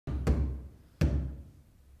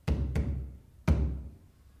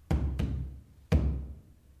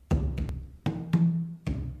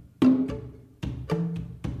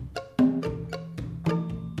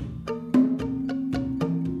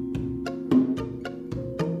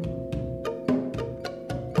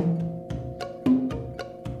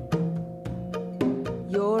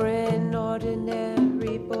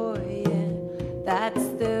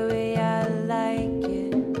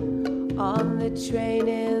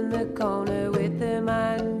corner with a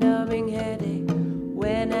mind-numbing headache.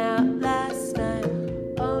 Went out last night,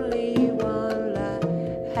 only one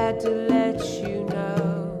lie. Had to let you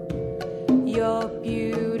know you're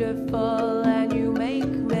beautiful and you make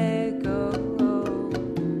me go.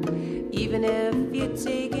 Even if you're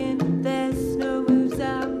taking, there's no moves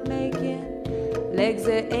I'm making. Legs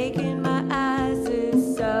are aching, my eyes are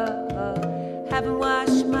sore. Haven't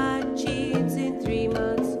washed my jeans in 3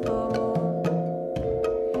 months or more.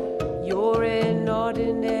 You're an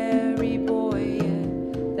ordinary boy, yeah,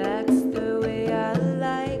 that's the way I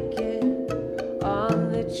like it.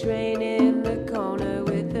 On the train in the corner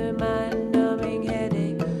with a mind-numbing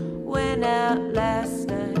headache. Went out last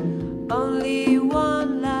night, only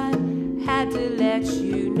one line. Had to let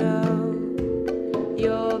you know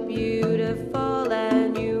you're beautiful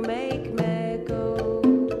and you make me go.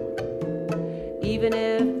 Even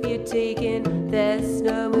if you're taking, there's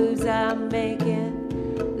no moves I'm making.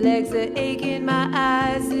 Legs are aching, my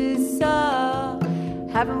eyes are sore.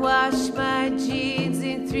 Haven't washed my jeans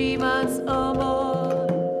in 3 months or more.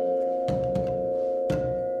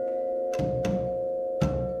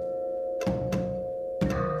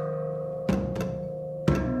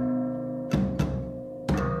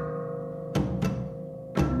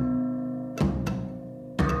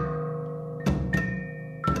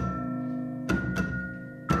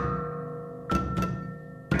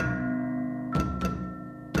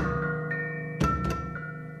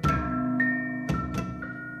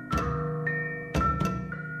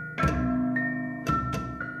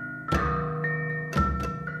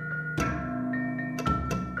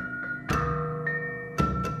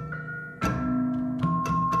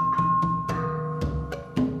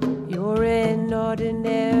 You're an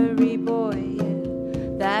ordinary boy, yeah,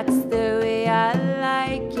 that's the way I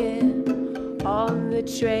like it. On the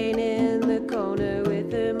train in the corner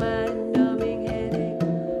with a mind-numbing headache.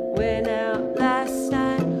 Went out last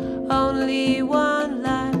night, only one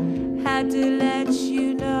line. Had to let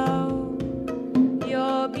you know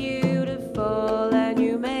you're beautiful and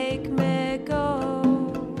you make me go.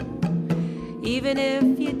 Even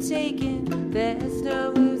if you're taking, there's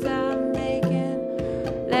no moves I'm making.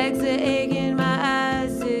 Legs are aching, my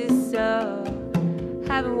eyes are sore.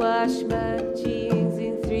 Haven't washed my jeans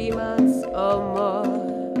in 3 months or more.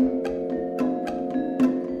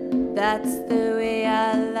 That's the way I